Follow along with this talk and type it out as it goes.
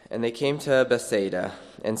And they came to Bethsaida,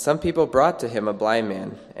 and some people brought to him a blind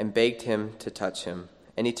man, and begged him to touch him.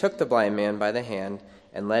 And he took the blind man by the hand,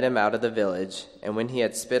 and led him out of the village. And when he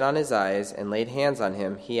had spit on his eyes, and laid hands on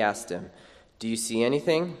him, he asked him, "Do you see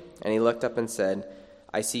anything?" And he looked up and said,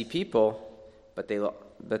 "I see people, but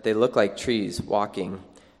they look like trees walking."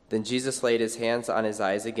 Then Jesus laid his hands on his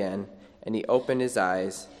eyes again, and he opened his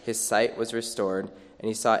eyes. His sight was restored, and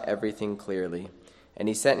he saw everything clearly. And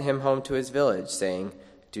he sent him home to his village, saying,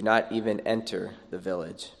 "Do not even enter the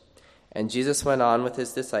village." And Jesus went on with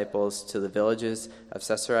his disciples to the villages of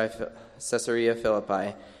Caesarea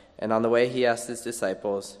Philippi. And on the way he asked his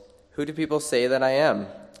disciples, "Who do people say that I am?"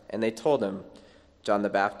 And they told him, "John the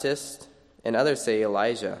Baptist, and others say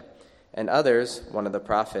Elijah, and others one of the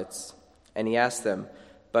prophets." And he asked them,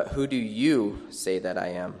 "But who do you say that I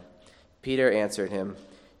am?" Peter answered him,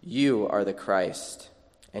 "You are the Christ."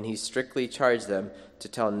 And he strictly charged them to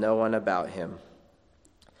tell no one about him.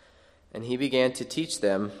 And he began to teach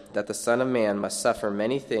them that the Son of Man must suffer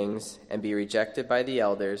many things, and be rejected by the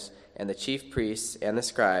elders and the chief priests and the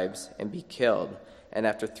scribes, and be killed, and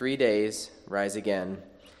after 3 days rise again.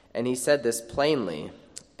 And he said this plainly.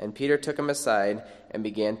 And Peter took him aside and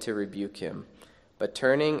began to rebuke him. But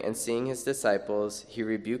turning and seeing his disciples, he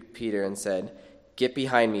rebuked Peter and said, "Get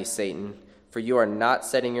behind me, Satan, for you are not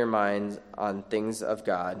setting your minds on things of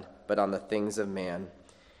God, but on the things of man."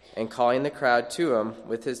 And calling the crowd to him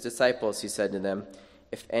with his disciples, he said to them,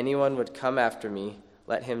 "If anyone would come after me,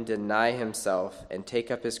 let him deny himself and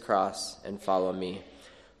take up his cross and follow me.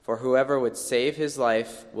 For whoever would save his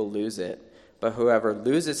life will lose it, but whoever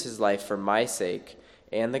loses his life for my sake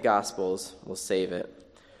and the gospel's will save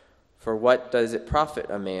it. For what does it profit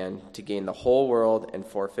a man to gain the whole world and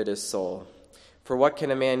forfeit his soul? For what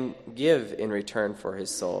can a man give in return for his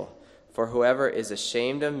soul? For whoever is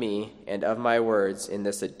ashamed of me and of my words in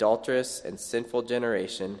this adulterous and sinful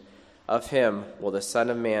generation, of him will the Son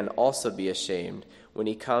of Man also be ashamed when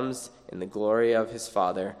he comes in the glory of his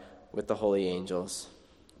Father with the holy angels."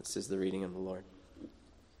 This is the reading of the Lord.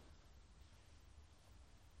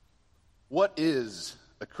 What is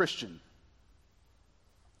a Christian?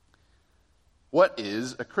 What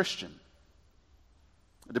is a Christian?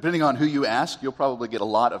 Depending on who you ask, you'll probably get a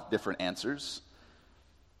lot of different answers.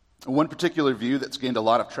 One particular view that's gained a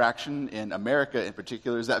lot of traction in America in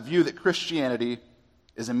particular is that view that Christianity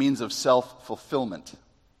is a means of self-fulfillment.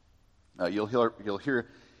 You'll hear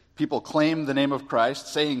people claim the name of Christ,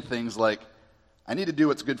 saying things like, "I need to do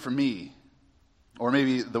what's good for me." Or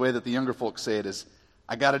maybe the way that the younger folks say it is,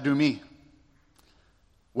 "I got to do me."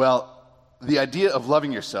 Well, the idea of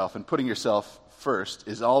loving yourself and putting yourself first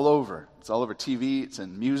is all over. It's all over TV, it's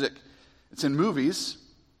in music, it's in movies.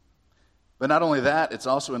 But not only that, it's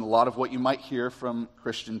also in a lot of what you might hear from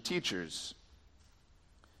Christian teachers.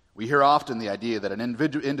 We hear often the idea that an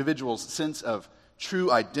individual's sense of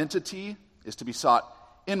true identity is to be sought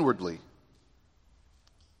inwardly.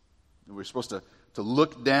 We're supposed to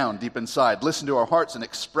look down deep inside, listen to our hearts, and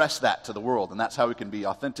express that to the world. And that's how we can be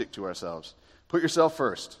authentic to ourselves. Put yourself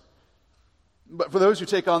first. But for those who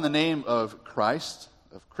take on the name of Christ,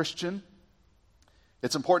 of Christian,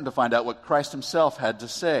 it's important to find out what Christ himself had to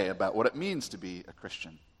say about what it means to be a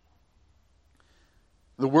Christian.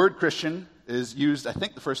 The word Christian is used, I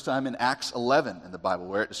think, the first time in Acts 11 in the Bible,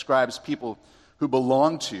 where it describes people who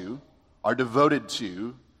belong to, are devoted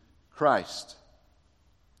to Christ.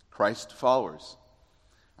 Christ followers.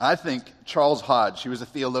 I think Charles Hodge, he was a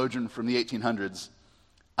theologian from the 1800s,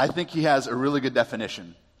 I think he has a really good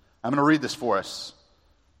definition. I'm going to read this for us.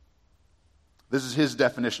 This is his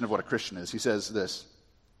definition of what a Christian is. He says this: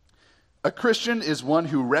 "A Christian is one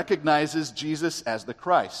who recognizes Jesus as the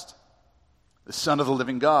Christ, the Son of the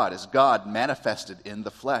living God, as God manifested in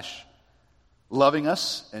the flesh, loving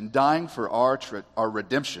us and dying for our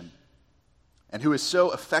redemption, and who is so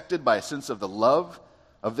affected by a sense of the love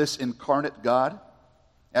of this incarnate God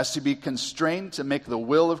as to be constrained to make the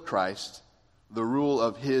will of Christ the rule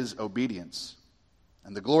of his obedience,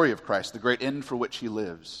 and the glory of Christ the great end for which he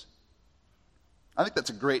lives." I think that's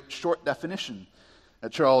a great short definition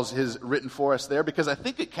that Charles has written for us there, because I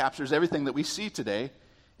think it captures everything that we see today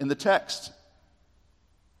in the text.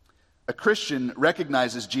 A Christian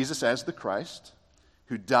recognizes Jesus as the Christ,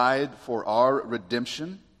 who died for our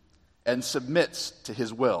redemption and submits to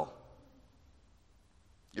his will.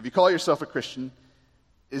 If you call yourself a Christian,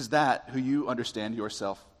 is that who you understand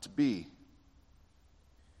yourself to be?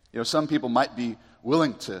 You know, some people might be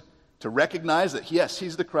willing to recognize that, yes,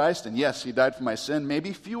 he's the Christ, and yes, he died for my sin.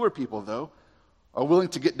 Maybe fewer people, though, are willing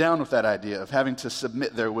to get down with that idea of having to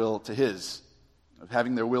submit their will to his, of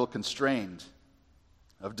having their will constrained,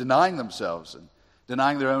 of denying themselves and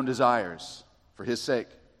denying their own desires for his sake.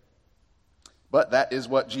 But that is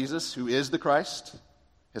what Jesus, who is the Christ,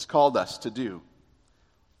 has called us to do.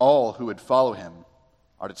 All who would follow him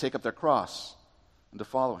are to take up their cross and to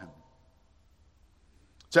follow him.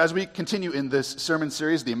 So as we continue in this sermon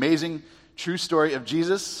series, The Amazing True Story of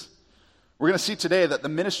Jesus, we're going to see today that the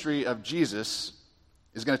ministry of Jesus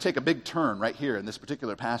is going to take a big turn right here in this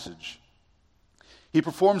particular passage. He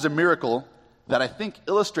performs a miracle that I think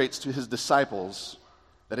illustrates to his disciples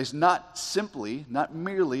that he's not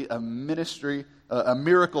merely a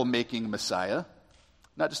miracle-making Messiah,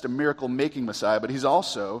 not just a miracle-making Messiah, but he's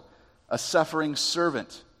also a suffering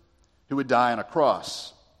servant who would die on a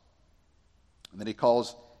cross. And then he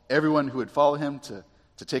calls everyone who would follow him to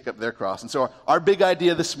take up their cross. And so our big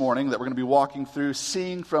idea this morning that we're going to be walking through,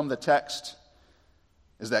 seeing from the text,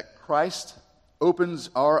 is that Christ opens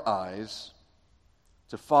our eyes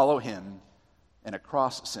to follow him in a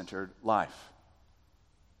cross-centered life.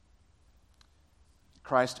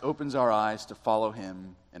 Christ opens our eyes to follow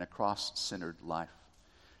him in a cross-centered life.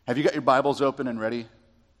 Have you got your Bibles open and ready?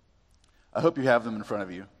 I hope you have them in front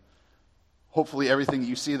of you. Hopefully everything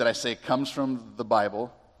you see that I say comes from the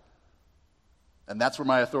Bible. And that's where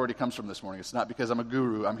my authority comes from this morning. It's not because I'm a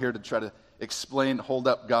guru. I'm here to try to explain, hold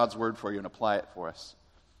up God's word for you and apply it for us.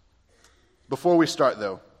 Before we start,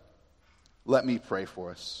 though, let me pray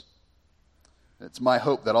for us. It's my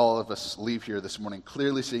hope that all of us leave here this morning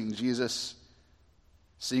clearly seeing Jesus,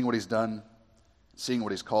 seeing what he's done, seeing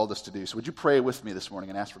what he's called us to do. So would you pray with me this morning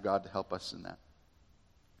and ask for God to help us in that?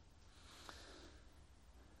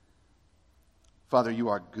 Father, you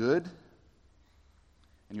are good,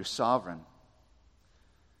 and you're sovereign,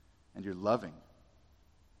 and you're loving.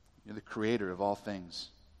 You're the creator of all things.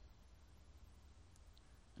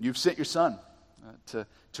 And you've sent your Son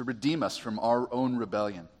to redeem us from our own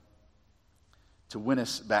rebellion, to win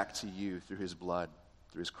us back to you through his blood,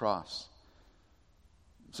 through his cross.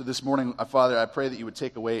 So this morning, Father, I pray that you would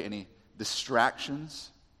take away any distractions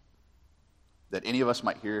that any of us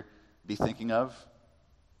might be thinking of.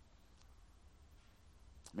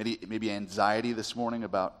 Maybe anxiety this morning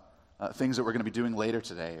about things that we're going to be doing later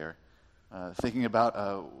today, or thinking about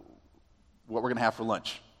what we're going to have for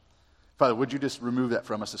lunch. Father, would you just remove that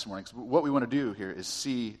from us this morning? 'Cause what we want to do here is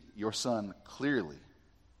see your Son clearly.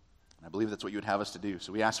 And I believe that's what you would have us to do.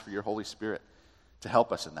 So we ask for your Holy Spirit to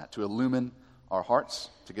help us in that, to illumine our hearts,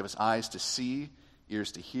 to give us eyes to see,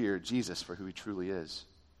 ears to hear Jesus for who he truly is.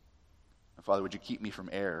 And Father, would you keep me from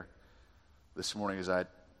error this morning as I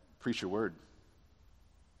preach your word?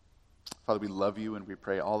 Father, we love you and we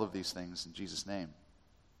pray all of these things in Jesus' name.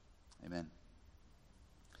 Amen.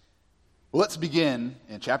 Well, let's begin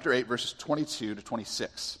in chapter 8, verses 22 to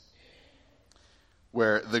 26,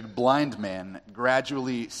 where the blind man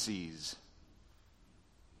gradually sees.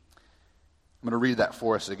 I'm going to read that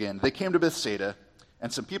for us again. They came to Bethsaida,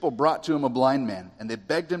 and some people brought to him a blind man, and they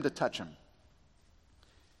begged him to touch him.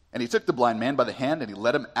 And he took the blind man by the hand, and he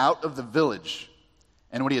led him out of the village.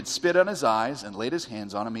 And when he had spit on his eyes and laid his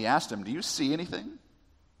hands on him, he asked him, "Do you see anything?"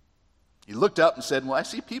 He looked up and said, "Well, I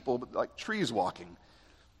see people, but like trees walking."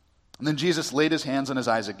 And then Jesus laid his hands on his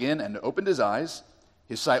eyes again and opened his eyes.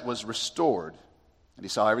 His sight was restored, and he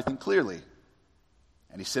saw everything clearly.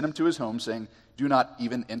 And he sent him to his home, saying, "Do not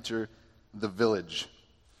even enter the village."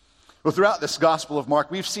 Well, throughout this Gospel of Mark,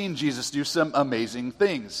 we've seen Jesus do some amazing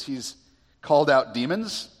things. He's called out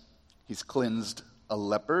demons. He's cleansed a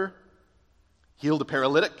leper, healed a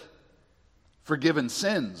paralytic, forgiven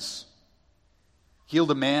sins, healed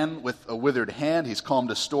a man with a withered hand. He's calmed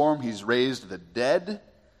a storm. He's raised the dead.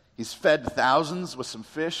 He's fed thousands with some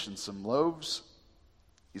fish and some loaves.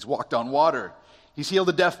 He's walked on water. He's healed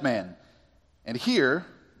a deaf man. And here,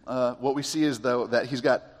 what we see is, though, that he's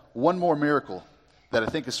got one more miracle that I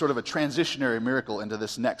think is sort of a transitionary miracle into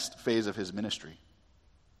this next phase of his ministry.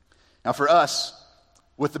 Now, for us,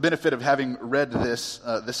 with the benefit of having read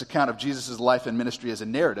this account of Jesus' life and ministry as a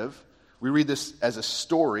narrative, we read this as a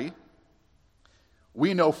story.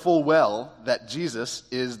 We know full well that Jesus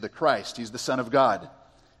is the Christ. He's the Son of God.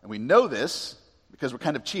 And we know this because we're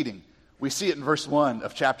kind of cheating. We see it in verse 1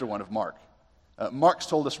 of chapter 1 of Mark. Mark's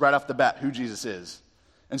told us right off the bat who Jesus is.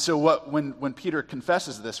 And so when Peter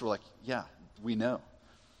confesses this, we're like, yeah, we know.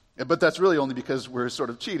 But that's really only because we're sort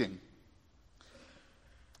of cheating.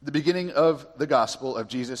 The beginning of the gospel of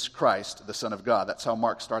Jesus Christ, the Son of God. That's how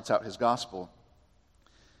Mark starts out his gospel.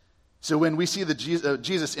 So when we see that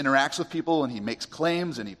Jesus interacts with people and he makes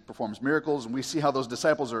claims and he performs miracles, and we see how those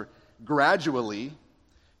disciples are gradually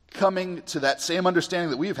coming to that same understanding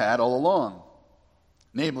that we've had all along.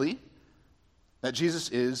 Namely, that Jesus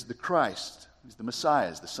is the Christ. He's the Messiah,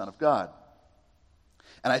 is the Son of God.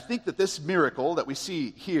 And I think that this miracle that we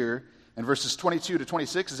see here in verses 22 to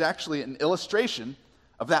 26 is actually an illustration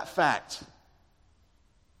of that fact.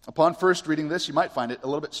 Upon first reading this, you might find it a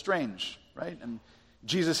little bit strange, right? And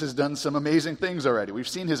Jesus has done some amazing things already. We've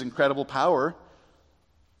seen his incredible power.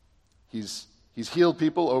 He's healed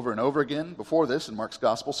people over and over again before this in Mark's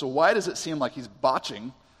gospel. So why does it seem like he's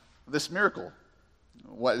botching this miracle?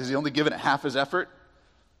 What, is he only given it half his effort?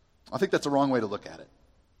 I think that's the wrong way to look at it.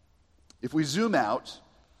 If we zoom out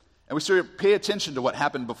and we sort of pay attention to what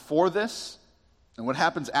happened before this and what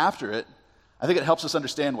happens after it, I think it helps us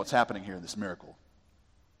understand what's happening here in this miracle.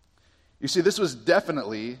 You see, this was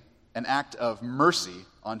definitely an act of mercy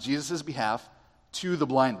on Jesus' behalf to the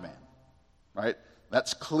blind man, right?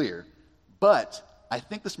 That's clear. But I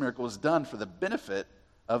think this miracle was done for the benefit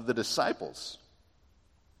of the disciples.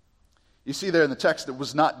 You see there in the text, it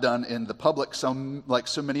was not done in the public like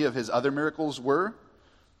so many of his other miracles were.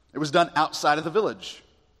 It was done outside of the village.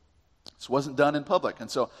 This wasn't done in public. And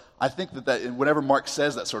so I think that whenever Mark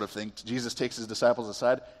says that sort of thing, Jesus takes his disciples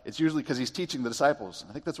aside, it's usually because he's teaching the disciples.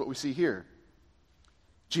 I think that's what we see here.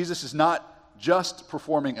 Jesus is not just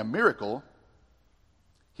performing a miracle,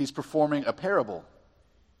 he's performing a parable.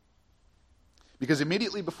 Because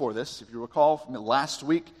immediately before this, if you recall from last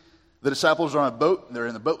week, the disciples are on a boat, they're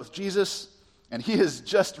in the boat with Jesus, and he has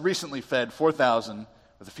just recently fed 4,000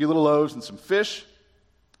 with a few little loaves and some fish,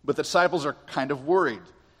 but the disciples are kind of worried.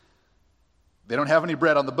 They don't have any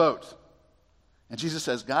bread on the boat. And Jesus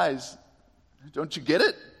says, guys, don't you get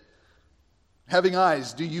it? Having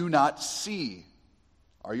eyes, do you not see?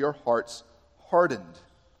 Are your hearts hardened?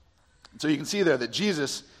 And so you can see there that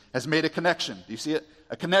Jesus has made a connection. Do you see it?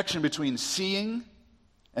 A connection between seeing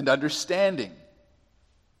and understanding.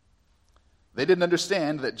 They didn't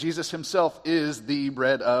understand that Jesus himself is the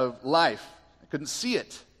bread of life. They couldn't see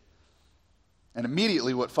it. And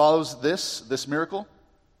immediately what follows this miracle,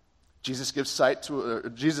 Jesus gives sight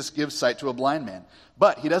to a blind man.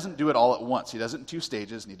 But he doesn't do it all at once. He does it in 2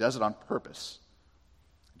 stages, and he does it on purpose.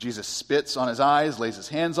 Jesus spits on his eyes, lays his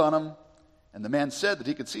hands on him, and the man said that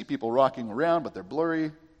he could see people walking around, but they're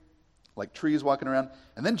blurry, like trees walking around.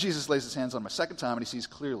 And then Jesus lays his hands on him a second time, and he sees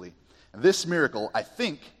clearly. And this miracle, I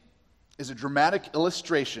think, is a dramatic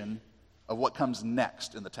illustration of what comes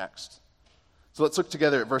next in the text. So let's look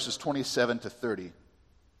together at verses 27 to 30.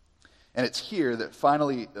 And it's here that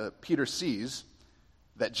finally Peter sees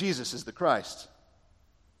that Jesus is the Christ.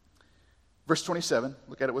 Verse 27,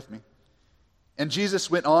 look at it with me. And Jesus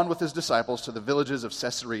went on with his disciples to the villages of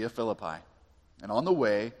Caesarea Philippi. And on the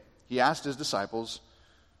way, he asked his disciples,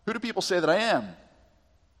 "Who do people say that I am?"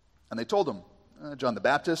 And they told him, John the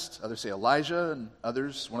Baptist, others say Elijah, and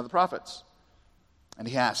others one of the prophets. And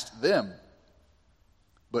he asked them,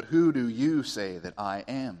 "But who do you say that I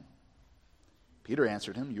am?" Peter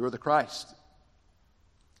answered him, "You are the Christ."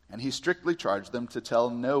 And he strictly charged them to tell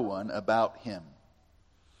no one about him.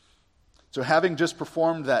 So having just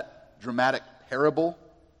performed that dramatic parable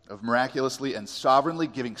of miraculously and sovereignly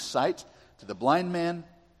giving sight to the blind man,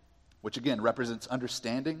 which again represents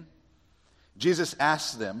understanding, Jesus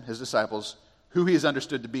asks them, his disciples, who he is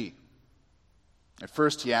understood to be. At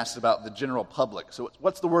first, he asks about the general public. So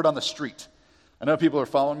what's the word on the street? I know people are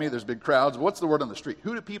following me. There's big crowds. But what's the word on the street?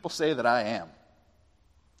 Who do people say that I am?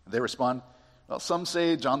 And they respond, well, some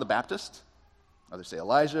say John the Baptist. Others say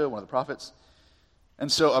Elijah, one of the prophets. And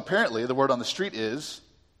so apparently the word on the street is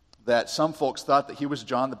that some folks thought that he was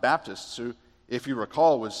John the Baptist, who, if you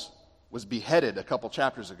recall, was beheaded a couple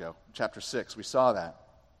chapters ago. Chapter 6, we saw that.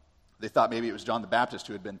 They thought maybe it was John the Baptist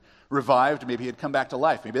who had been revived. Maybe he had come back to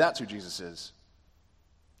life. Maybe that's who Jesus is.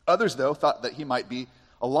 Others, though, thought that he might be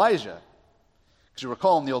Elijah. Because you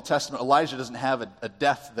recall in the Old Testament, Elijah doesn't have a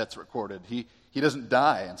death that's recorded. He doesn't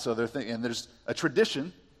die. And so they're thinking, and there's a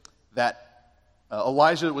tradition that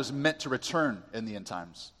Elijah was meant to return in the end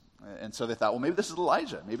times. And so they thought, well, maybe this is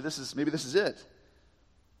Elijah. Maybe this is it.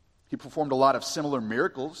 He performed a lot of similar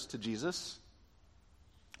miracles to Jesus.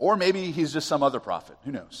 Or maybe he's just some other prophet.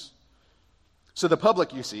 Who knows? So the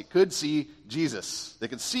public, you see, could see Jesus. They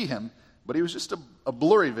could see him, but he was just a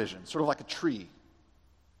blurry vision, sort of like a tree.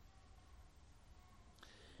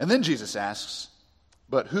 And then Jesus asks,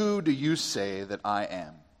 "But who do you say that I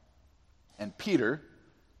am?" And Peter,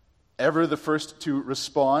 ever the first to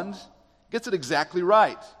respond, gets it exactly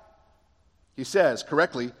right. He says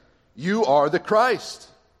correctly, "You are the Christ."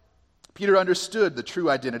 Peter understood the true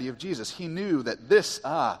identity of Jesus. He knew that this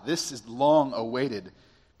is long-awaited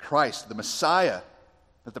Christ, the Messiah,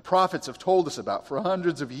 that the prophets have told us about for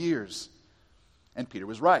hundreds of years. And Peter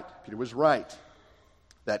was right. Peter was right.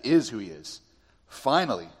 That is who he is.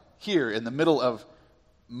 Finally, here in the middle of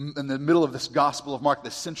this Gospel of Mark,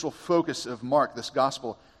 the central focus of Mark, this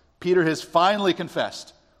Gospel, Peter has finally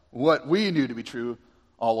confessed what we knew to be true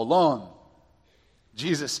all along.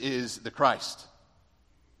 Jesus is the Christ.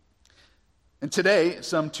 And today,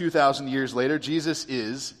 some 2,000 years later, Jesus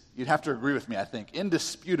is, you'd have to agree with me, I think,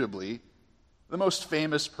 indisputably the most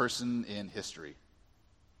famous person in history.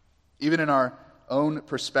 Even in our own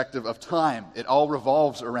perspective of time, it all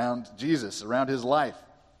revolves around Jesus, around his life.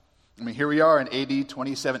 I mean, here we are in AD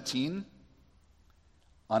 2017,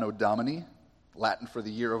 Anno Domini, Latin for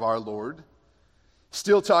the year of our Lord,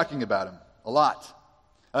 still talking about him a lot.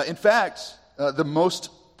 In fact, the most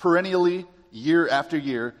perennially, year after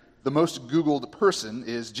year, the most Googled person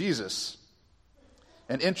is Jesus.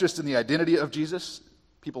 And interest in the identity of Jesus,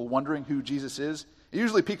 people wondering who Jesus is, it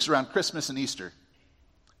usually peaks around Christmas and Easter.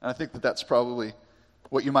 And I think that that's probably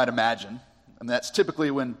what you might imagine. And that's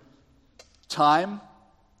typically when Time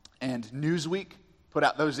and Newsweek put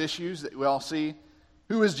out those issues that we all see.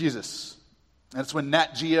 Who is Jesus? And it's when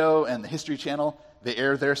Nat Geo and the History Channel, they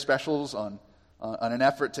air their specials on an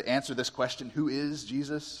effort to answer this question, who is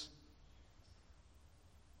Jesus?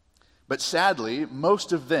 But sadly,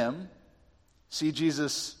 most of them see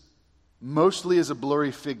Jesus mostly as a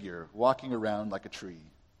blurry figure walking around like a tree.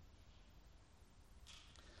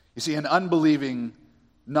 You see, an unbelieving,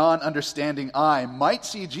 non-understanding eye might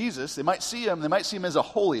see Jesus, they might see him as a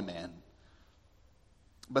holy man.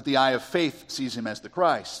 But the eye of faith sees him as the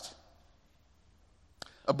Christ.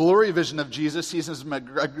 A blurry vision of Jesus sees him as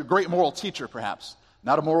a great moral teacher, perhaps.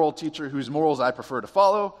 Not a moral teacher whose morals I prefer to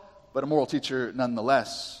follow, but a moral teacher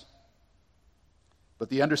nonetheless. But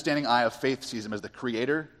the understanding eye of faith sees him as the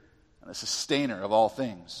creator and the sustainer of all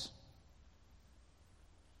things.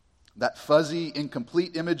 That fuzzy,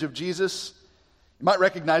 incomplete image of Jesus, you might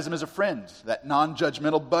recognize him as a friend, that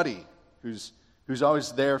non-judgmental buddy who's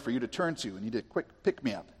always there for you to turn to and need a quick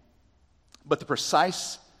pick-me-up. But the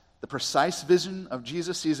precise vision of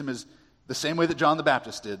Jesus sees him as the same way that John the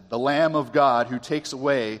Baptist did, the Lamb of God who takes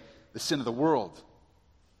away the sin of the world.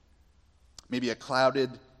 Maybe a clouded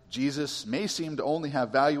Jesus may seem to only have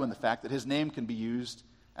value in the fact that his name can be used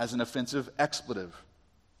as an offensive expletive,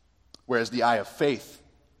 whereas the eye of faith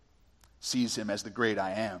sees him as the great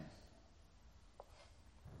I am.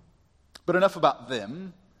 But enough about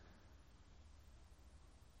them.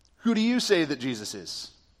 Who do you say that Jesus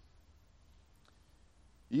is?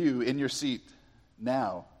 You, in your seat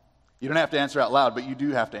now. You don't have to answer out loud, but you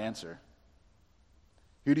do have to answer.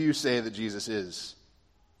 Who do you say that Jesus is?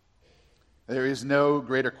 There is no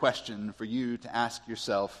greater question for you to ask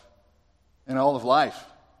yourself in all of life.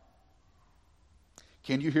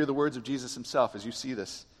 Can you hear the words of Jesus himself as you see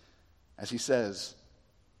this? As he says,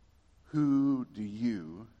 who do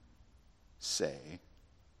you say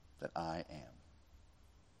that I am?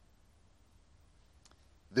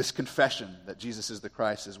 This confession that Jesus is the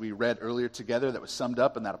Christ, as we read earlier together, that was summed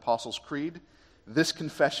up in that Apostles' Creed, this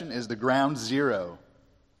confession is the ground zero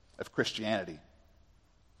of Christianity.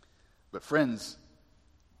 But friends,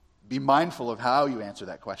 be mindful of how you answer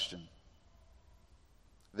that question.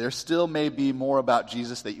 There still may be more about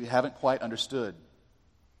Jesus that you haven't quite understood.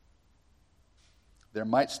 There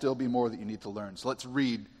might still be more that you need to learn. So let's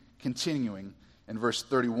read, continuing in verse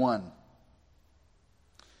 31.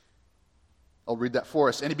 I'll read that for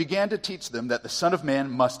us. And he began to teach them that the Son of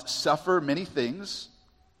Man must suffer many things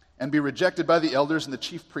and be rejected by the elders and the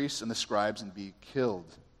chief priests and the scribes and be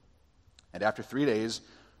killed. And after 3 days,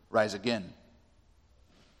 rise again.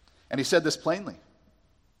 And he said this plainly.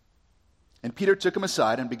 And Peter took him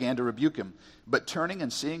aside and began to rebuke him. But turning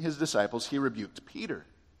and seeing his disciples, he rebuked Peter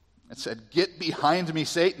and said, "Get behind me,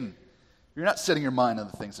 Satan. You're not setting your mind on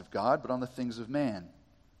the things of God, but on the things of man."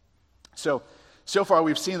 So far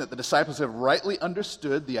we've seen that the disciples have rightly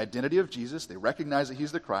understood the identity of Jesus. They recognize that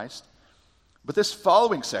he's the Christ. But this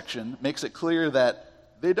following section makes it clear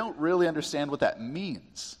that they don't really understand what that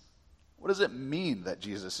means. What does it mean that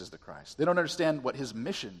Jesus is the Christ? They don't understand what his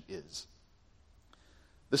mission is.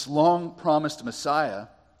 This long-promised Messiah,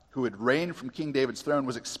 who would reign from King David's throne,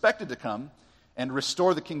 was expected to come and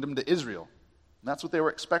restore the kingdom to Israel. And that's what they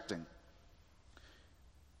were expecting.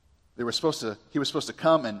 He was supposed to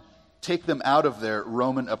come and take them out of their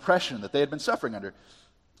Roman oppression that they had been suffering under.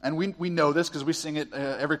 And we know this because we sing it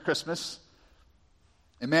every Christmas.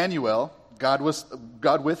 Emmanuel, God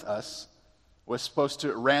with us, was supposed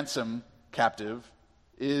to ransom captive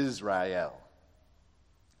Israel.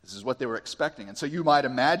 This is what they were expecting. And so you might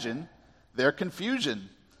imagine their confusion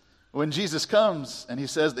when Jesus comes and he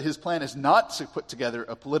says that his plan is not to put together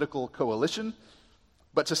a political coalition,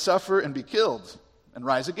 but to suffer and be killed and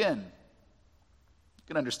rise again. You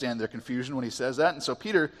can understand their confusion when he says that. And so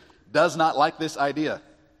Peter does not like this idea.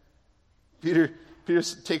 Peter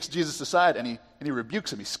takes Jesus aside and he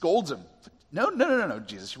rebukes him. He scolds him. No,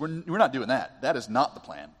 Jesus. We're not doing that. That is not the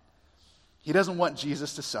plan. He doesn't want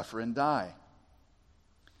Jesus to suffer and die.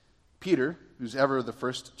 Peter, who's ever the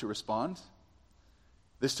first to respond,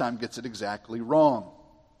 this time gets it exactly wrong.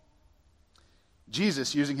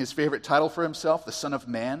 Jesus, using his favorite title for himself, the Son of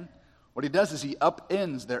Man, what he does is he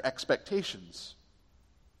upends their expectations.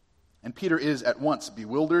 And Peter is at once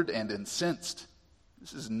bewildered and incensed.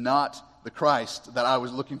 This is not the Christ that I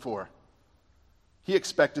was looking for. He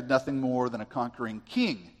expected nothing more than a conquering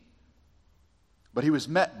king. But he was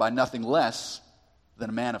met by nothing less than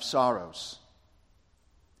a man of sorrows.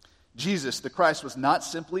 Jesus, the Christ, was not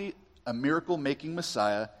simply a miracle-making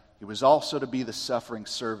Messiah. He was also to be the suffering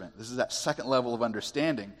servant. This is that second level of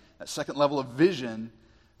understanding, that second level of vision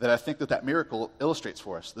that I think that miracle illustrates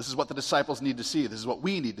for us. This is what the disciples need to see. This is what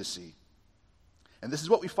we need to see. And this is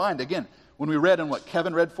what we find, again, when we read and what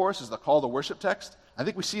Kevin read for us as the call to worship text, I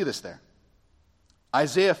think we see this there.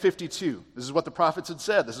 Isaiah 52, this is what the prophets had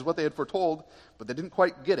said. This is what they had foretold, but they didn't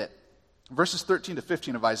quite get it. Verses 13 to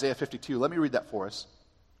 15 of Isaiah 52, let me read that for us.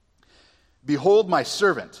 Behold, my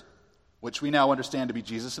servant, which we now understand to be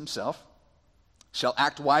Jesus himself, shall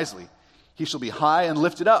act wisely. He shall be high and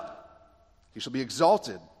lifted up. He shall be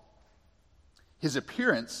exalted. His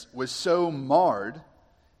appearance was so marred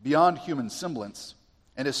beyond human semblance,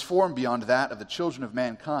 and his form beyond that of the children of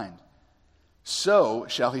mankind. So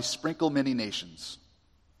shall he sprinkle many nations.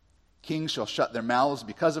 Kings shall shut their mouths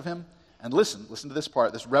because of him. And listen to this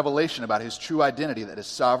part, this revelation about his true identity that is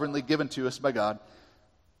sovereignly given to us by God.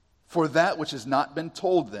 For that which has not been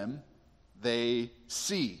told them, they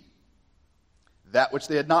see. That which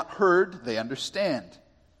they had not heard, they understand.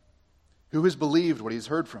 Who has believed what he has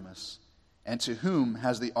heard from us? And to whom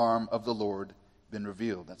has the arm of the Lord been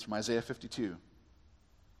revealed? That's from Isaiah 52.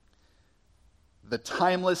 The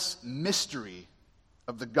timeless mystery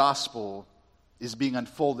of the gospel is being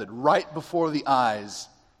unfolded right before the eyes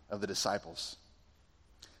of the disciples.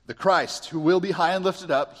 The Christ, who will be high and lifted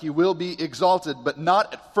up, he will be exalted, but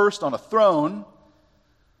not at first on a throne,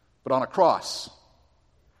 but on a cross.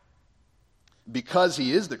 Because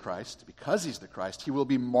he is the Christ, because he's the Christ, he will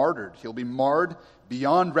be martyred. He'll be marred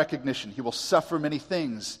beyond recognition. He will suffer many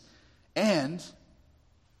things, and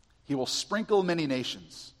he will sprinkle many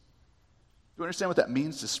nations. Do you understand what that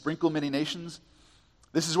means, to sprinkle many nations?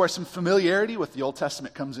 This is where some familiarity with the Old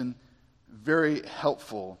Testament comes in very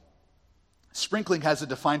helpful. Sprinkling has a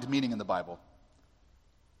defined meaning in the Bible.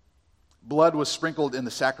 Blood was sprinkled in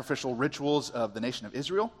the sacrificial rituals of the nation of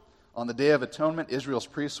Israel. On the Day of Atonement, Israel's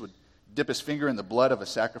priests would dip his finger in the blood of a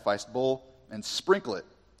sacrificed bull and sprinkle it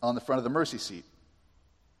on the front of the mercy seat.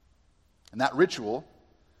 In that ritual,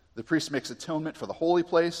 the priest makes atonement for the holy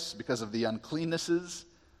place because of the uncleannesses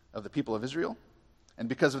of the people of Israel and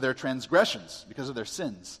because of their transgressions, because of their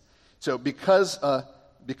sins. So because of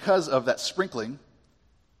that sprinkling,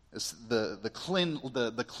 the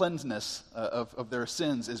cleansedness of their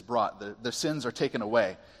sins is brought. Their sins are taken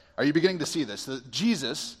away. Are you beginning to see this? That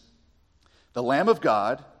Jesus, the Lamb of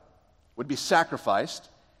God, would be sacrificed,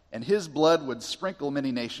 and his blood would sprinkle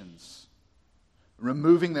many nations,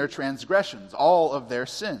 removing their transgressions, all of their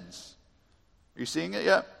sins. Are you seeing it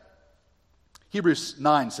yet? Hebrews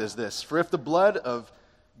 9 says this, "For if the blood of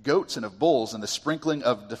goats and of bulls and the sprinkling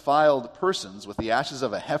of defiled persons with the ashes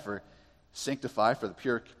of a heifer sanctify for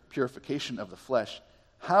the purification of the flesh,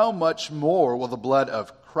 how much more will the blood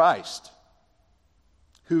of Christ,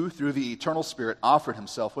 who through the eternal Spirit offered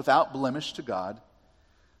himself without blemish to God,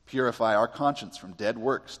 purify our conscience from dead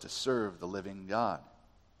works to serve the living God?"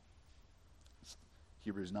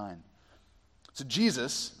 Hebrews 9. So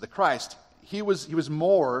Jesus, the Christ, he was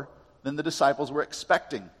more than the disciples were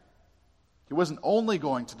expecting. He wasn't only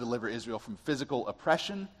going to deliver Israel from physical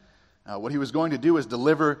oppression. What he was going to do is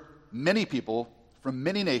deliver many people from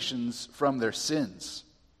many nations from their sins.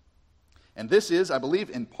 And this is, I believe,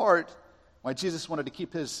 in part why Jesus wanted to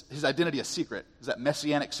keep his identity a secret. Is that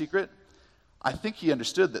messianic secret? I think he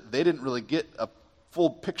understood that they didn't really get a full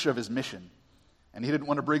picture of his mission. And he didn't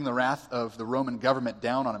want to bring the wrath of the Roman government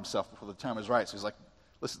down on himself before the time was right. So he's like,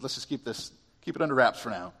 let's just keep it under wraps for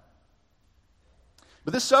now.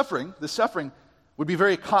 But this suffering would be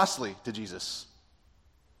very costly to Jesus.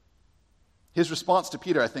 His response to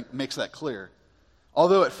Peter, I think, makes that clear.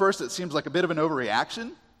 Although at first it seems like a bit of an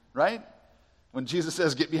overreaction, right? When Jesus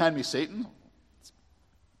says, "Get behind me, Satan."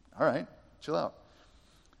 All right, chill out.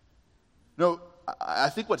 No, I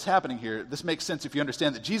think what's happening here, this makes sense if you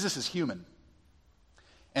understand that Jesus is human.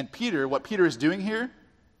 And Peter, what Peter is doing here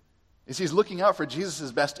is he's looking out for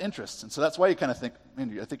Jesus' best interests. And so that's why you kind of think,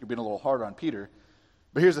 man, I think you're being a little hard on Peter.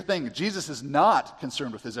 But here's the thing, Jesus is not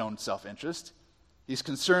concerned with his own self-interest. He's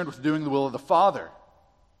concerned with doing the will of the Father.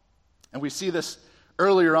 And we see this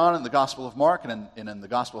earlier on in the Gospel of Mark and in the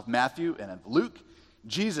Gospel of Matthew and in Luke.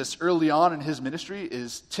 Jesus, early on in his ministry,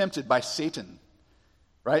 is tempted by Satan,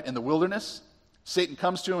 right? In the wilderness, Satan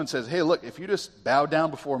comes to him and says, hey, look, if you just bow down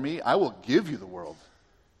before me, I will give you the world.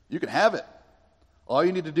 You can have it. All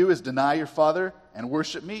you need to do is deny your Father and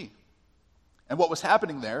worship me. And what was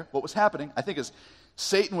happening, I think, is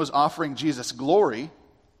Satan was offering Jesus glory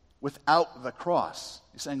without the cross.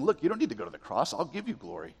 He's saying, look, you don't need to go to the cross. I'll give you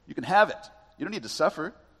glory. You can have it. You don't need to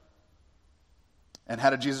suffer. And how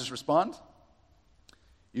did Jesus respond?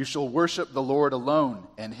 You shall worship the Lord alone,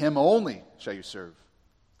 and him only shall you serve.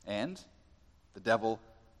 And the devil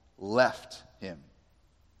left him.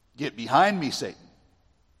 Get behind me, Satan.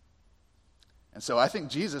 And so I think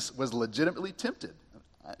Jesus was legitimately tempted.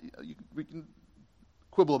 We can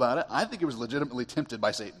quibble about it. I think he was legitimately tempted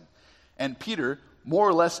by Satan. And Peter more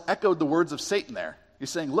or less echoed the words of Satan there. He's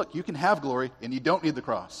saying, look, you can have glory and you don't need the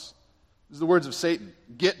cross. These are the words of Satan.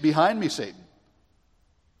 Get behind me, Satan.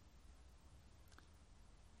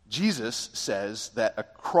 Jesus says that a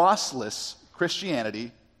crossless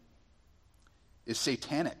Christianity is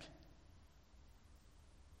satanic.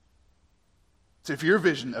 So if your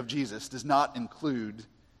vision of Jesus does not include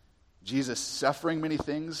Jesus suffering many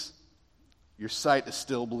things, your sight is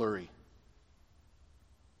still blurry.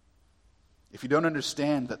 If you don't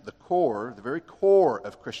understand that the very core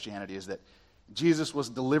of Christianity is that Jesus was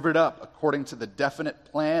delivered up according to the definite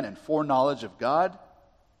plan and foreknowledge of God,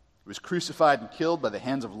 he was crucified and killed by the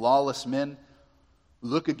hands of lawless men,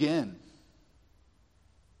 look again.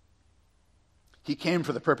 He came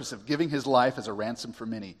for the purpose of giving his life as a ransom for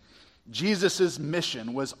many. Jesus'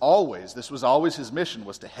 mission was always his mission,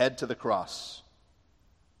 was to head to the cross.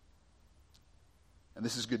 And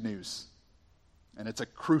this is good news. And it's a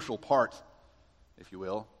crucial part, if you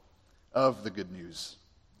will, of the good news.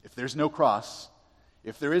 If there is no cross,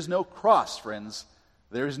 friends,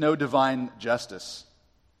 there is no divine justice.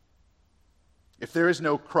 If there is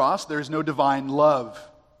no cross, there is no divine love.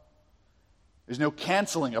 There's no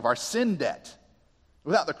canceling of our sin debt.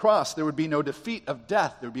 Without the cross, there would be no defeat of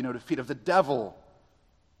death. There would be no defeat of the devil.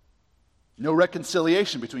 No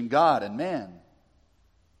reconciliation between God and man.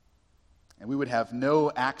 And we would have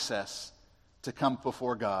no access to come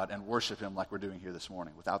before God and worship him like we're doing here this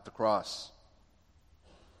morning without the cross.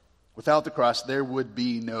 Without the cross, there would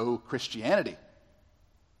be no Christianity.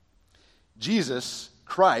 Jesus,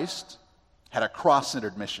 Christ, had a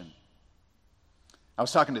cross-centered mission. I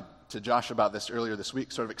was talking to Josh about this earlier this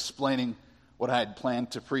week, sort of explaining what I had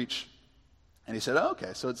planned to preach. And he said, oh,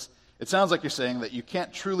 okay, so it sounds like you're saying that you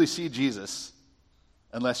can't truly see Jesus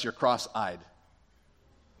unless you're cross-eyed.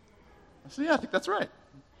 I said, yeah, I think that's right.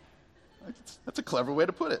 That's a clever way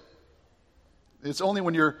to put it. It's only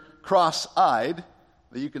when you're cross-eyed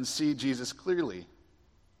that you can see Jesus clearly.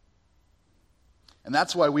 And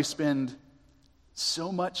that's why we spend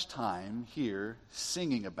so much time here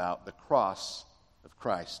singing about the cross of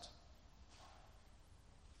Christ.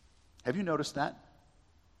 Have you noticed that?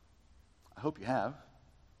 I hope you have.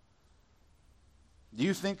 Do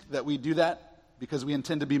you think that we do that because we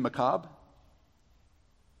intend to be macabre?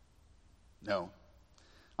 No.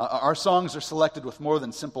 Our songs are selected with more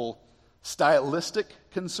than simple stylistic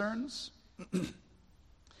concerns.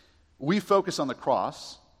 We focus on the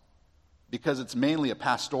cross because it's mainly a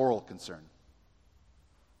pastoral concern.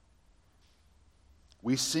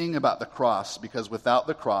 We sing about the cross because without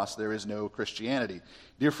the cross there is no Christianity.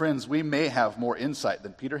 Dear friends, we may have more insight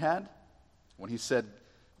than Peter had when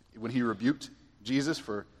he rebuked Jesus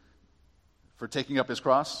for taking up his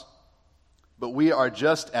cross, but we are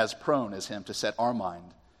just as prone as him to set our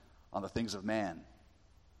mind on the things of man.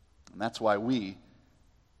 And that's why we,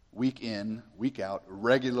 week in, week out,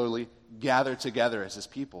 regularly gather together as his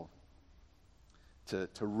people to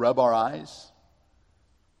rub our eyes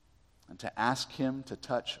and to ask him to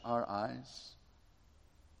touch our eyes,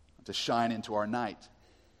 and to shine into our night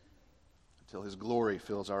until his glory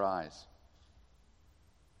fills our eyes.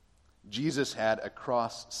 Jesus had a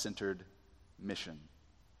cross-centered mission.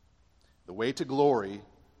 The way to glory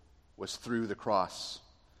was through the cross,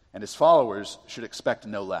 and his followers should expect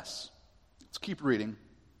no less. Let's keep reading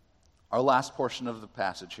our last portion of the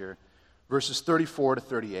passage here, verses 34 to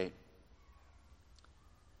 38.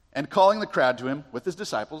 And calling the crowd to him with his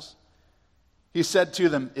disciples, he said to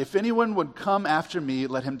them, if anyone would come after me,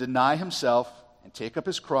 let him deny himself and take up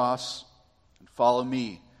his cross and follow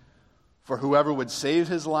me. For whoever would save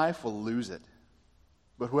his life will lose it.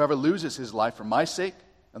 But whoever loses his life for my sake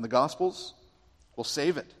and the gospel's will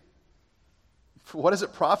save it. For what does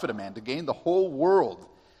it profit a man to gain the whole world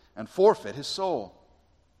and forfeit his soul?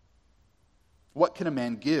 What can a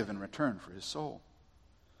man give in return for his soul?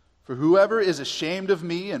 For whoever is ashamed of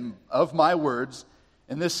me and of my words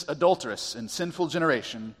in this adulterous and sinful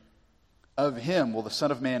generation, of him will the Son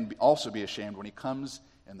of Man also be ashamed when he comes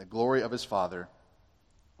in the glory of his Father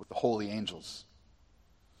with the holy angels.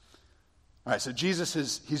 All right, so Jesus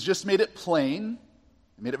he's just made it plain,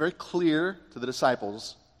 he made it very clear to the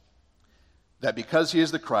disciples that because he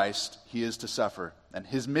is the Christ, he is to suffer. And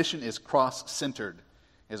his mission is cross-centered.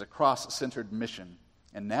 He has a cross-centered mission.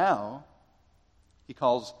 And now he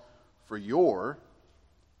calls for your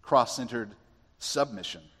cross-centered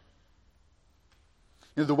submission.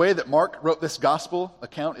 You know, the way that Mark wrote this gospel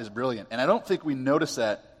account is brilliant. And I don't think we notice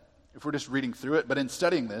that if we're just reading through it. But in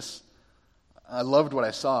studying this, I loved what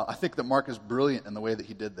I saw. I think that Mark is brilliant in the way that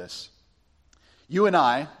he did this. You and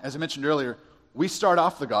I, as I mentioned earlier, we start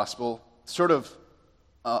off the gospel sort of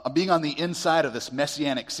being on the inside of this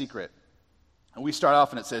messianic secret. And we start off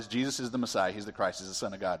and it says, Jesus is the Messiah, he's the Christ, he's the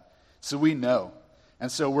Son of God. So we know.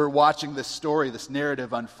 And so we're watching this story, this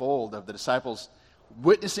narrative unfold of the disciples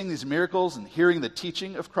witnessing these miracles and hearing the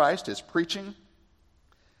teaching of Christ, his preaching.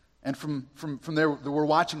 And from there, we're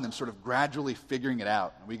watching them sort of gradually figuring it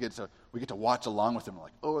out. And we get to watch along with them. We're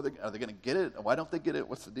like, oh, are they going to get it? Why don't they get it?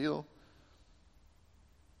 What's the deal?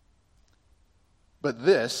 But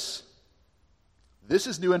this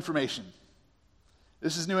is new information.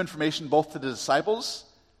 This is new information both to the disciples.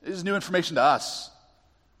 This is new information to us.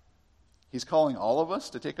 He's calling all of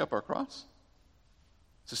us to take up our cross.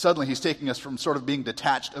 So suddenly he's taking us from sort of being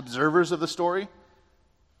detached observers of the story,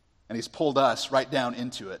 and he's pulled us right down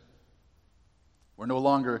into it. We're no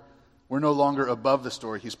longer above the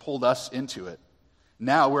story. He's pulled us into it.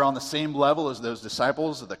 Now we're on the same level as those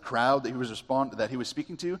disciples, of the crowd that he was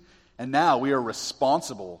speaking to, and now we are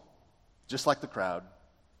responsible, just like the crowd,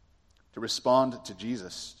 to respond to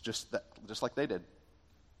Jesus, just like they did.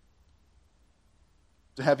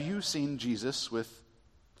 So have you seen Jesus with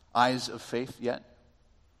eyes of faith yet?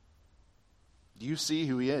 Do you see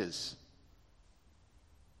who he is?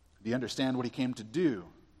 Do you understand what he came to do?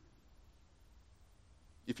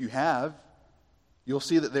 If you have, you'll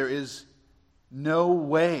see that there is no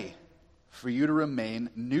way for you to remain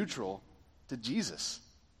neutral to Jesus.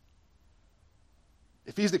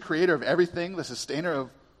 If he's the creator of everything, the sustainer of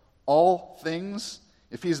all things,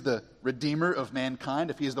 if he's the redeemer of mankind,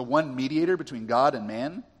 if he is the one mediator between God and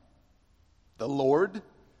man, the Lord,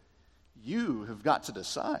 you have got to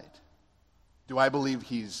decide. Do I believe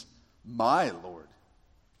he's my Lord?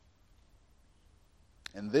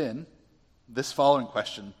 And then, this following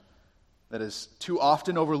question that is too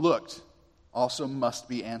often overlooked also must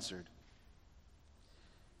be answered.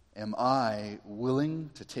 Am I willing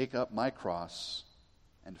to take up my cross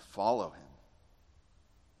and follow him?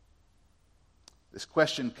 This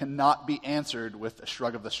question cannot be answered with a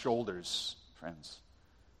shrug of the shoulders, friends.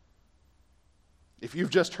 If you've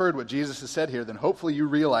just heard what Jesus has said here, then hopefully you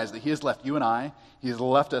realize that he has left you and I, he has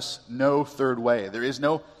left us no third way. There's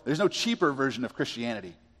no cheaper version of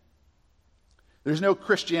Christianity. There's no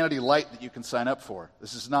Christianity light that you can sign up for.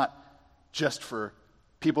 This is not just for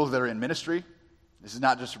people that are in ministry. This is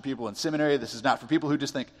not just for people in seminary. This is not for people who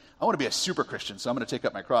just think, I want to be a super Christian, so I'm going to take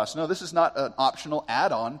up my cross. No, this is not an optional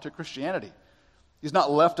add-on to Christianity. He's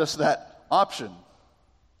not left us that option.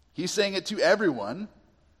 He's saying it to everyone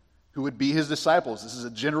who would be his disciples. This is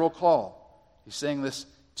a general call. He's saying this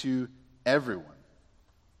to everyone.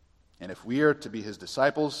 And if we are to be his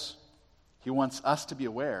disciples, he wants us to be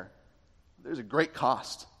aware there's a great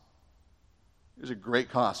cost. There's a great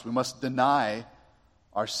cost. We must deny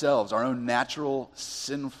ourselves, our own natural,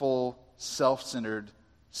 sinful, self-centered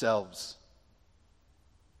selves,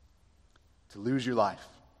 to lose your life.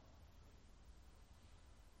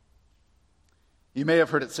 You may have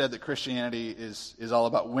heard it said that Christianity is all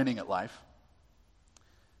about winning at life.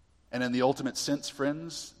 And in the ultimate sense,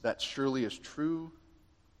 friends, that surely is true.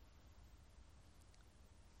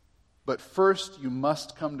 But first, you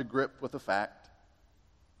must come to grip with the fact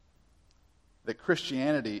that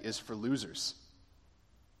Christianity is for losers.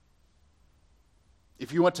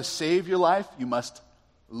 If you want to save your life, you must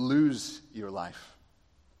lose your life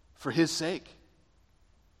for his sake.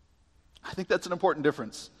 I think that's an important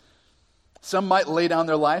difference. Some might lay down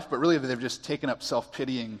their life, but really they've just taken up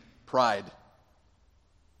self-pitying pride.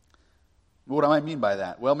 What do I mean by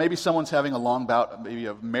that? Well, maybe someone's having a long bout maybe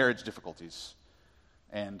of marriage difficulties,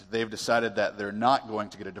 and they've decided that they're not going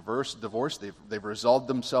to get a divorce. They've resolved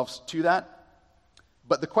themselves to that.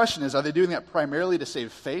 But the question is, are they doing that primarily to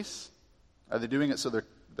save face? Are they doing it so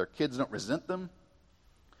their kids don't resent them?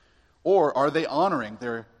 Or are they honoring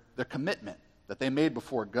their commitment that they made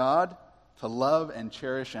before God to love and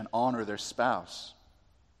cherish and honor their spouse?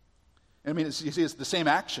 I mean, you see, it's the same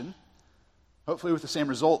action, hopefully with the same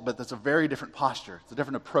result, but that's a very different posture. It's a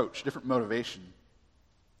different approach, different motivation.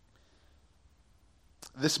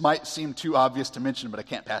 This might seem too obvious to mention, but I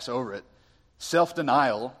can't pass over it.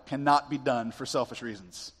 Self-denial cannot be done for selfish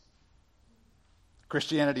reasons.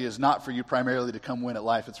 Christianity is not for you primarily to come win at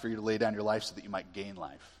life. It's for you to lay down your life so that you might gain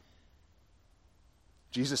life.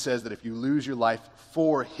 Jesus says that if you lose your life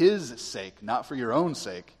for his sake, not for your own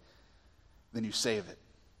sake, then you save it.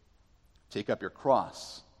 Take up your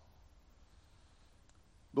cross.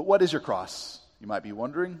 But what is your cross? You might be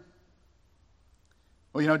wondering.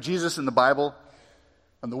 Well, Jesus in the Bible,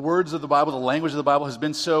 and the words of the Bible, the language of the Bible has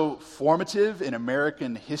been so formative in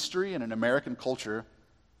American history and in American culture.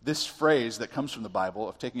 This phrase that comes from the Bible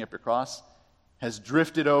of taking up your cross has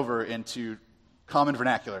drifted over into common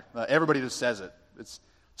vernacular. Everybody just says it. It's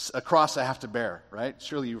a cross I have to bear, right?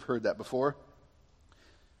 Surely you've heard that before.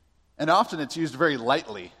 And often it's used very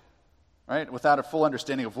lightly, right? Without a full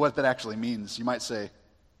understanding of what that actually means. You might say,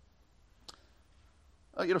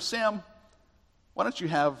 oh, Sam, why don't you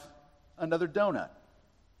have another donut?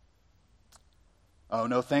 Oh,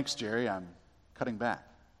 no, thanks, Jerry. I'm cutting back.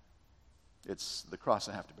 It's the cross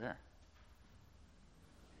I have to bear.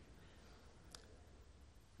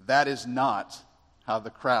 That is not how the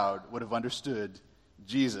crowd would have understood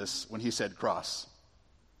Jesus when he said cross.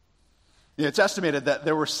 It's estimated that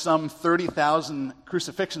there were some 30,000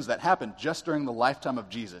 crucifixions that happened just during the lifetime of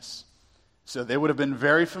Jesus. So they would have been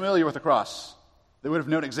very familiar with the cross. They would have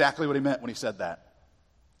known exactly what he meant when he said that.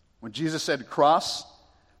 When Jesus said cross,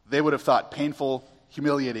 they would have thought painful,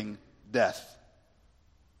 humiliating death.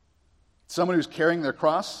 Someone who's carrying their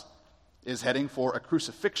cross is heading for a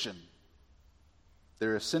crucifixion.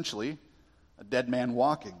 They're essentially a dead man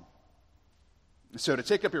walking. So to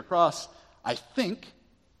take up your cross, I think,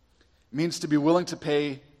 means to be willing to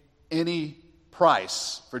pay any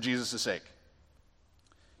price for Jesus' sake.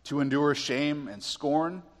 To endure shame and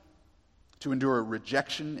scorn, to endure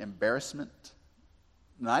rejection, embarrassment,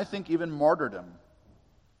 and I think even martyrdom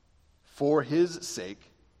for his sake,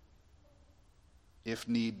 if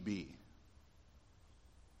need be.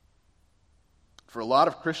 For a lot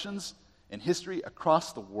of Christians in history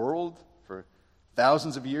across the world for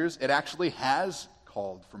thousands of years, it actually has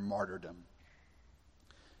called for martyrdom.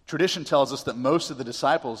 Tradition tells us that most of the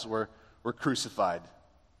disciples were crucified.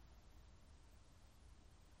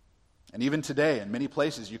 And even today, in many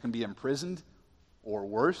places, you can be imprisoned or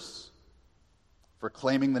worse for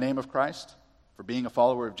claiming the name of Christ, for being a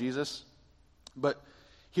follower of Jesus. But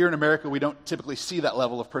here in America, we don't typically see that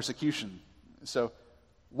level of persecution. So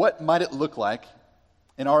what might it look like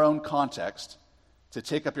in our own context to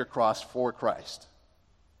take up your cross for Christ?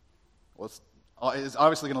 Well, it's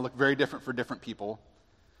obviously going to look very different for different people.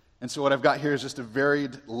 And so what I've got here is just a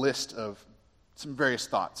varied list of some various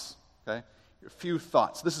thoughts, okay? A few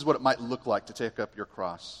thoughts. This is what it might look like to take up your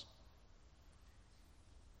cross.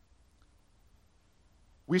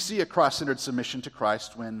 We see a cross-centered submission to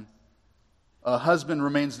Christ when a husband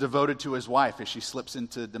remains devoted to his wife as she slips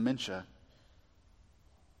into dementia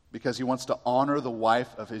because he wants to honor the wife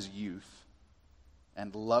of his youth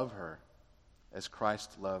and love her as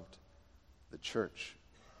Christ loved the church.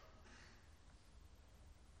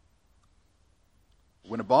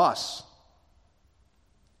 When a boss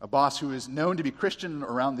who is known to be Christian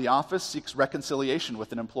around the office seeks reconciliation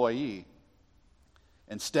with an employee,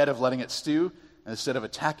 instead of letting it stew, instead of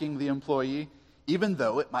attacking the employee, even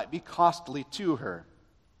though it might be costly to her,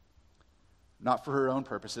 not for her own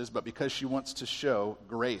purposes, but because she wants to show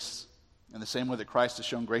grace in the same way that Christ has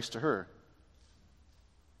shown grace to her.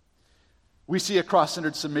 We see a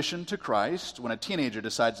cross-centered submission to Christ when a teenager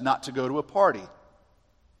decides not to go to a party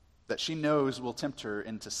that she knows will tempt her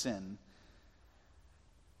into sin.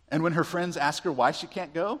 And when her friends ask her why she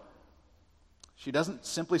can't go, she doesn't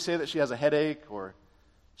simply say that she has a headache or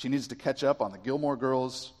she needs to catch up on the Gilmore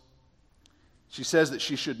Girls. She says that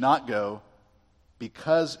she should not go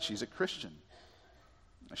because she's a Christian.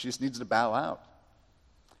 She just needs to bow out.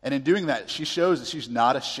 And in doing that, she shows that she's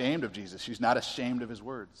not ashamed of Jesus. She's not ashamed of his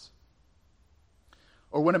words.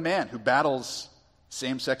 Or when a man who battles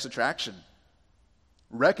same-sex attraction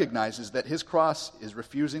recognizes that his cross is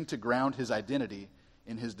refusing to ground his identity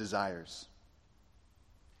in his desires,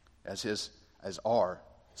 as our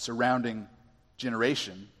surrounding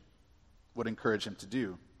generation would encourage him to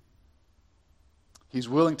do. He's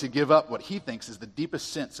willing to give up what he thinks is the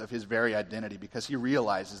deepest sense of his very identity because he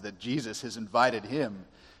realizes that Jesus has invited him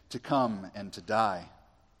to come and to die,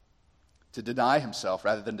 to deny himself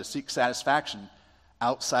rather than to seek satisfaction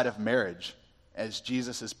outside of marriage, as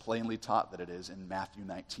Jesus has plainly taught that it is in Matthew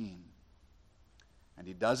 19. And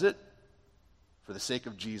he does it for the sake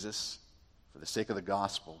of Jesus, for the sake of the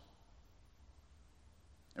gospel.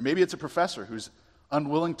 Or maybe it's a professor who's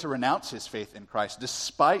unwilling to renounce his faith in Christ,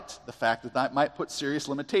 despite the fact that that might put serious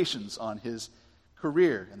limitations on his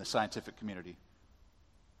career in the scientific community.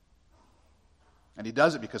 And he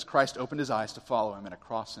does it because Christ opened his eyes to follow him in a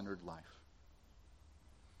cross-centered life.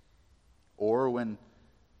 Or when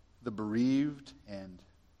the bereaved and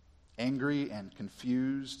angry and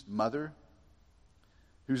confused mother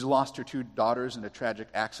who's lost her 2 daughters in a tragic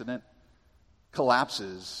accident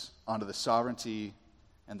collapses onto the sovereignty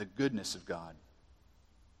and the goodness of God.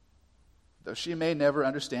 Though she may never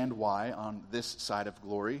understand why on this side of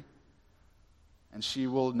glory, and she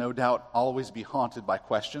will no doubt always be haunted by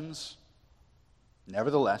questions,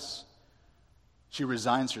 nevertheless, she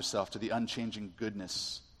resigns herself to the unchanging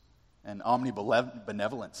goodness and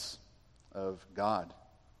omnibenevolence of God.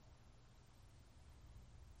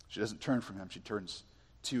 She doesn't turn from him, she turns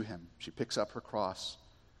to him. She picks up her cross.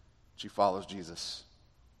 She follows Jesus.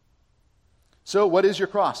 So, what is your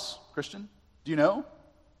cross, Christian? Do you know?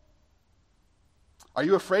 Are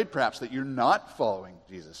you afraid, perhaps, that you're not following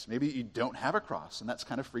Jesus? Maybe you don't have a cross, and that's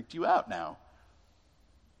kind of freaked you out now.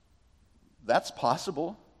 That's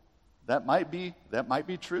possible. That might be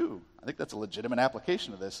true. I think that's a legitimate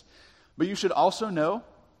application of this. But you should also know,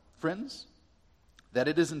 friends, that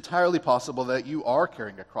it is entirely possible that you are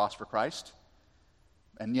carrying a cross for Christ,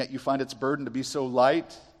 and yet you find its burden to be so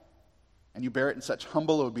light, and you bear it in such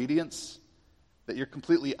humble obedience that you're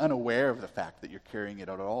completely unaware of the fact that you're carrying it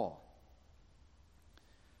at all.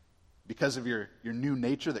 Because of your new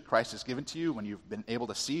nature that Christ has given to you, when you've been able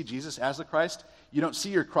to see Jesus as the Christ, you don't see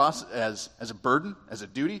your cross as a burden, as a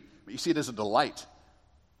duty, but you see it as a delight.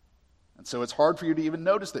 And so it's hard for you to even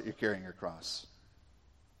notice that you're carrying your cross.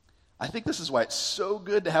 I think this is why it's so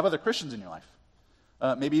good to have other Christians in your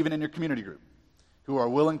life, maybe even in your community group, who are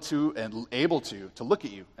willing to and able to look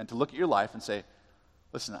at you and to look at your life and say,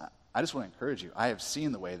 listen, I just want to encourage you. I have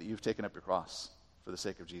seen the way that you've taken up your cross for the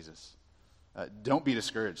sake of Jesus. Don't be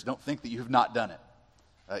discouraged. Don't think that you have not done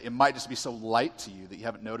it. It might just be so light to you that you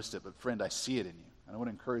haven't noticed it, but friend, I see it in you, and I want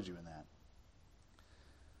to encourage you in that.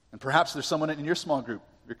 And perhaps there's someone in your small group,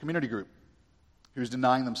 your community group, who's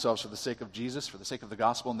denying themselves for the sake of Jesus, for the sake of the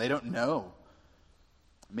gospel, and they don't know.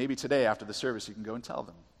 Maybe today, after the service, you can go and tell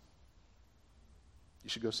them. You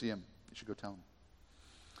should go see him. You should go tell him.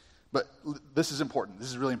 But this is important. This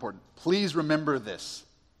is really important. Please remember this.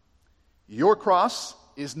 Your cross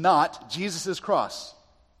is not Jesus' cross.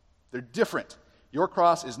 They're different. Your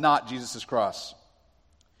cross is not Jesus' cross.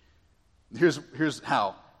 Here's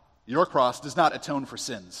how. Your cross does not atone for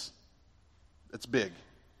sins. It's big.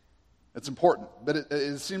 It's important. But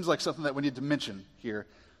it seems like something that we need to mention here.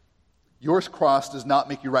 Your cross does not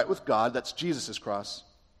make you right with God. That's Jesus' cross.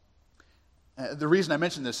 The reason I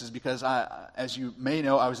mention this is because, as you may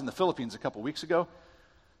know, I was in the Philippines a couple weeks ago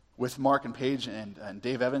with Mark and Paige and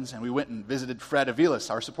Dave Evans, and we went and visited Fred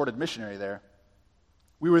Aviles, our supported missionary there.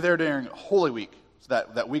 We were there during Holy Week, so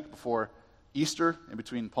that week before Easter, in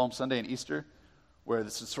between Palm Sunday and Easter, where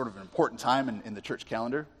this is sort of an important time in the church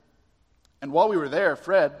calendar. And while we were there,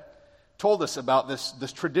 Fred told us about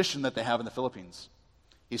this tradition that they have in the Philippines.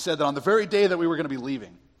 He said that on the very day that we were going to be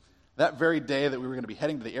leaving, that very day that we were going to be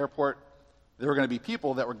heading to the airport, there were going to be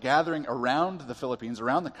people that were gathering around the Philippines,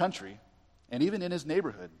 around the country, and even in his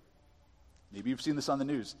neighborhood. Maybe you've seen this on the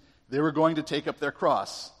news. They were going to take up their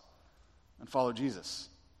cross and follow Jesus.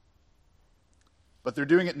 But they're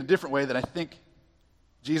doing it in a different way that I think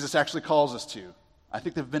Jesus actually calls us to. I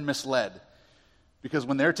think they've been misled. Because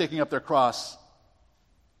when they're taking up their cross,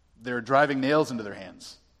 they're driving nails into their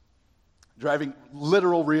hands. Driving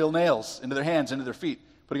literal, real nails into their hands, into their feet.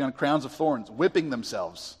 Putting on crowns of thorns, whipping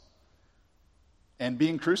themselves. And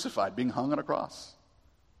being crucified, being hung on a cross.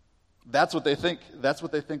 That's what they think. That's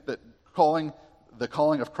what they think that the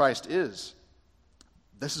calling of Christ is.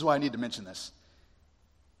 This is why I need to mention this.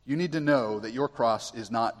 You need to know that your cross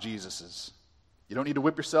is not Jesus's. You don't need to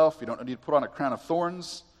whip yourself. You don't need to put on a crown of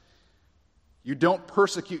thorns. You don't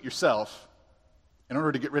persecute yourself in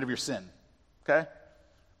order to get rid of your sin. Okay?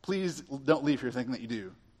 Please don't leave here thinking that you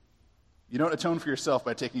do. You don't atone for yourself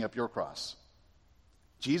by taking up your cross.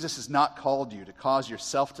 Jesus has not called you to cause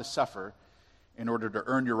yourself to suffer in order to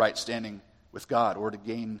earn your right standing with God or to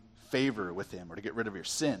gain favor with him or to get rid of your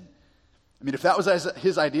sin. I mean, if that was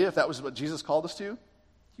his idea, if that was what Jesus called us to,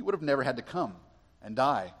 he would have never had to come and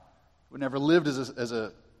die. He would never lived as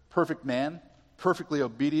a perfect man, perfectly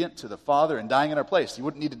obedient to the Father and dying in our place. He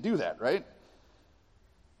wouldn't need to do that, right?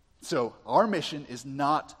 So our mission is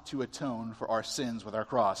not to atone for our sins with our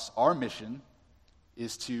cross. Our mission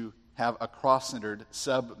is to have a cross-centered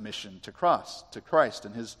submission to Christ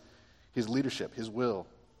and his leadership, his will.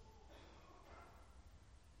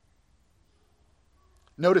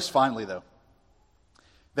 Notice finally, though,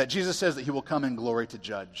 that Jesus says that he will come in glory to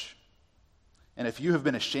judge. And if you have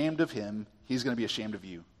been ashamed of him, he's going to be ashamed of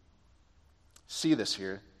you. See this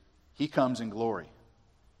here. He comes in glory.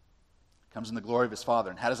 He comes in the glory of his Father.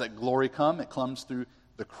 And how does that glory come? It comes through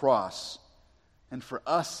the cross. And for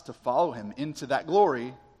us to follow him into that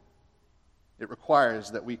glory, it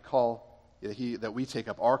requires that we take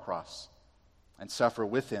up our cross and suffer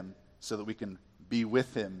with him so that we can be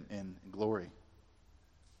with him in glory.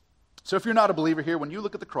 So if you're not a believer here, when you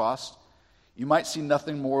look at the cross, you might see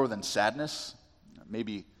nothing more than sadness,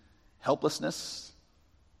 maybe helplessness,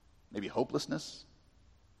 maybe hopelessness.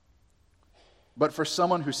 But for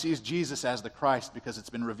someone who sees Jesus as the Christ because it's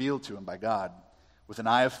been revealed to him by God with an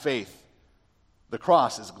eye of faith, the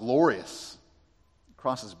cross is glorious. The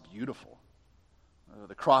cross is beautiful.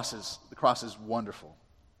 The cross is wonderful.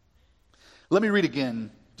 Let me read again,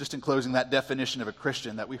 just in closing, that definition of a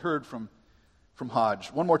Christian that we heard from Hodge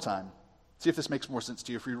one more time. See if this makes more sense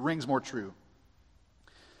to you, if it rings more true.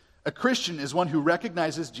 A Christian is one who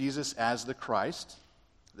recognizes Jesus as the Christ,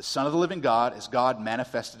 the Son of the living God, as God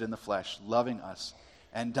manifested in the flesh, loving us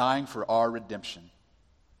and dying for our redemption,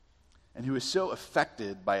 and who is so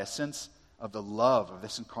affected by a sense of the love of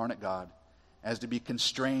this incarnate God as to be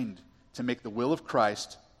constrained to make the will of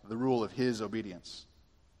Christ the rule of his obedience,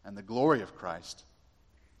 and the glory of Christ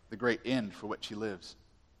the great end for which he lives.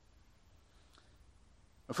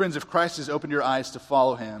 Well, friends, if Christ has opened your eyes to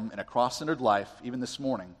follow him in a cross-centered life, even this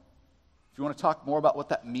morning, if you want to talk more about what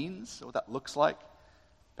that means, what that looks like,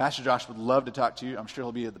 Pastor Josh would love to talk to you. I'm sure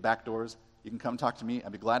he'll be at the back doors. You can come talk to me.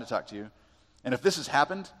 I'd be glad to talk to you. And if this has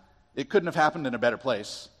happened, it couldn't have happened in a better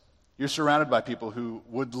place. You're surrounded by people who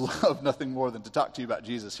would love nothing more than to talk to you about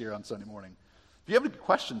Jesus here on Sunday morning. If you have any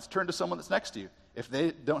questions, turn to someone that's next to you. If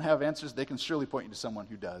they don't have answers, they can surely point you to someone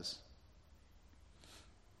who does.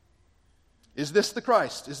 Is this the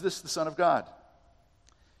Christ? Is this the Son of God?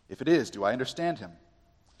 If it is, do I understand him?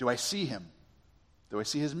 Do I see him? Do I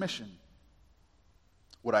see his mission?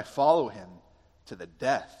 Would I follow him to the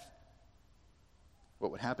death?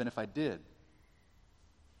 What would happen if I did?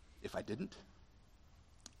 If I didn't?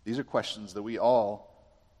 These are questions that we all,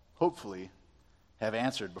 hopefully, have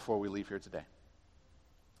answered before we leave here today.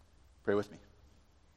 Pray with me.